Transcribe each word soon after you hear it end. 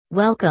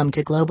Welcome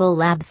to Global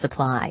Lab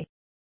Supply.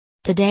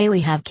 Today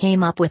we have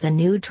came up with a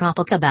new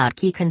topic about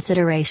key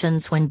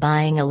considerations when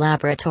buying a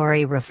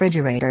laboratory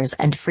refrigerators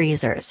and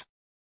freezers.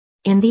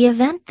 In the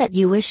event that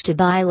you wish to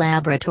buy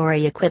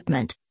laboratory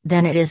equipment,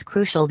 then it is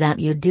crucial that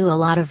you do a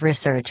lot of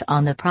research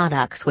on the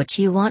products which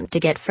you want to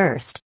get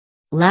first.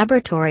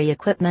 Laboratory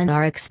equipment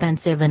are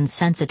expensive and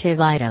sensitive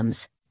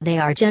items. They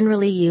are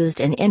generally used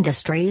in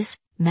industries,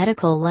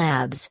 medical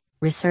labs,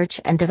 research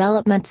and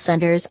development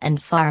centers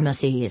and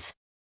pharmacies.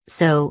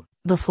 So,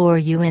 before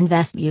you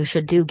invest, you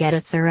should get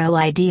a thorough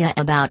idea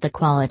about the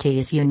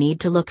qualities you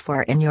need to look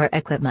for in your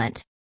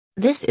equipment.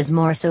 This is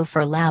more so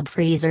for lab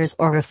freezers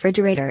or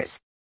refrigerators.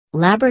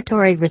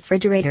 Laboratory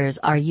refrigerators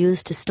are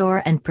used to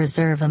store and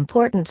preserve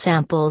important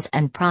samples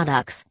and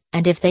products,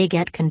 and if they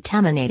get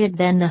contaminated,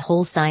 then the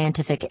whole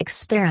scientific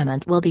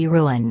experiment will be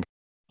ruined.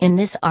 In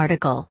this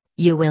article,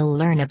 you will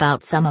learn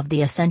about some of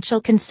the essential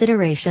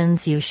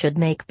considerations you should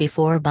make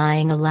before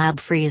buying a lab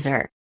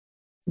freezer.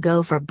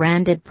 Go for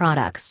branded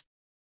products.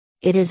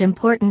 It is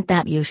important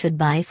that you should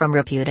buy from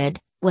reputed,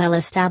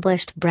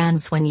 well-established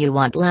brands when you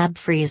want lab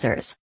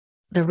freezers.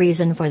 The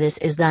reason for this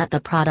is that the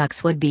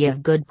products would be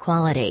of good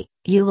quality,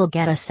 you will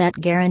get a set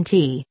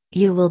guarantee,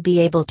 you will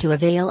be able to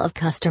avail of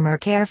customer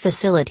care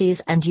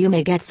facilities, and you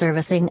may get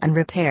servicing and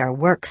repair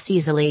works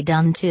easily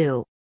done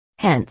too.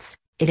 Hence,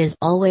 it is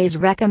always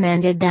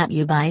recommended that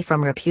you buy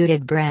from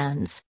reputed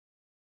brands.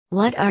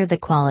 What are the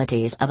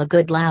qualities of a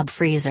good lab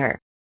freezer?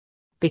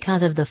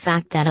 Because of the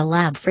fact that a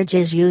lab fridge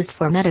is used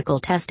for medical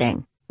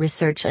testing,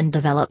 research and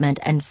development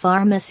and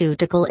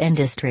pharmaceutical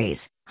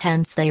industries,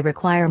 hence they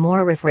require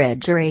more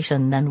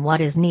refrigeration than what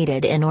is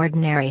needed in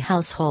ordinary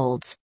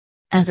households.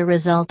 As a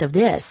result of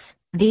this,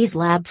 these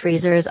lab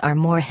freezers are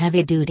more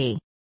heavy-duty.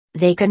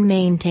 They can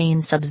maintain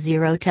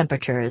sub-zero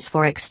temperatures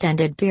for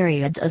extended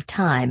periods of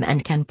time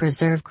and can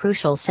preserve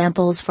crucial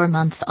samples for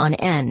months on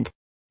end.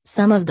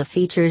 Some of the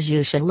features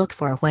you should look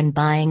for when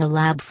buying a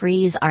lab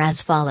freeze are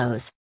as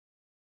follows.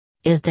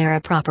 Is there a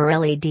proper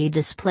LED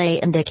display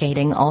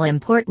indicating all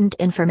important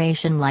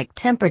information like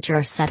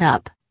temperature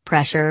setup,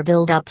 pressure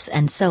buildups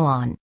and so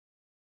on?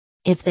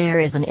 If there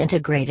is an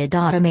integrated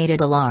automated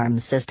alarm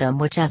system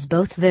which has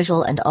both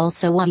visual and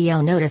also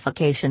audio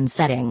notification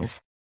settings.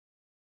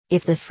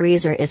 If the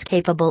freezer is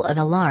capable of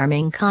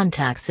alarming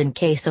contacts in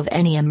case of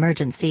any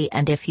emergency,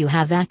 and if you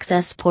have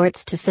access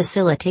ports to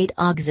facilitate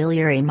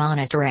auxiliary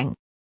monitoring.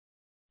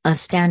 A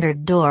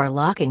standard door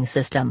locking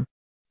system.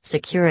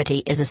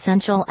 Security is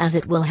essential as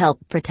it will help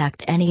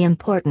protect any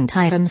important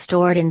items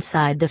stored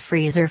inside the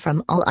freezer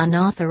from all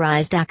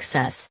unauthorized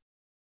access.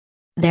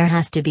 There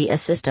has to be a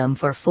system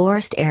for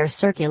forced air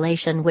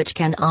circulation which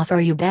can offer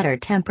you better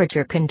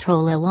temperature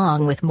control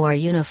along with more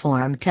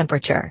uniform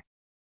temperature.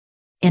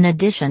 In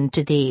addition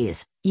to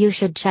these, you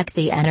should check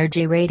the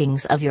energy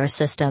ratings of your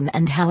system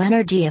and how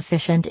energy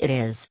efficient it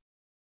is.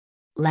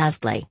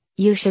 Lastly,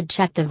 you should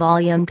check the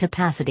volume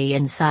capacity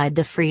inside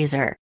the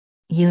freezer.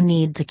 You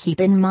need to keep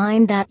in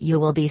mind that you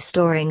will be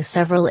storing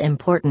several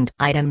important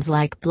items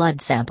like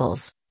blood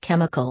samples,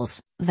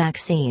 chemicals,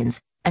 vaccines,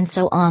 and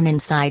so on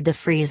inside the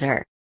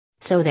freezer.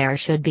 So there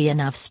should be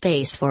enough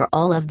space for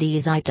all of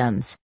these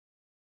items.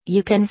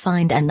 You can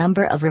find a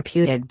number of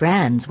reputed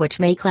brands which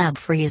make lab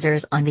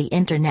freezers on the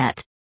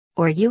internet.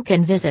 Or you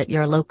can visit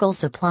your local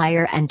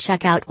supplier and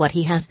check out what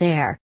he has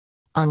there.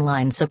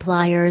 Online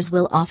suppliers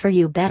will offer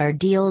you better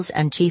deals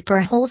and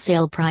cheaper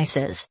wholesale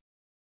prices.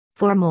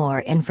 For more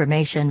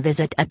information,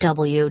 visit at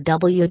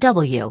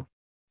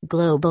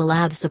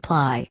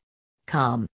www.globallabsupply.com.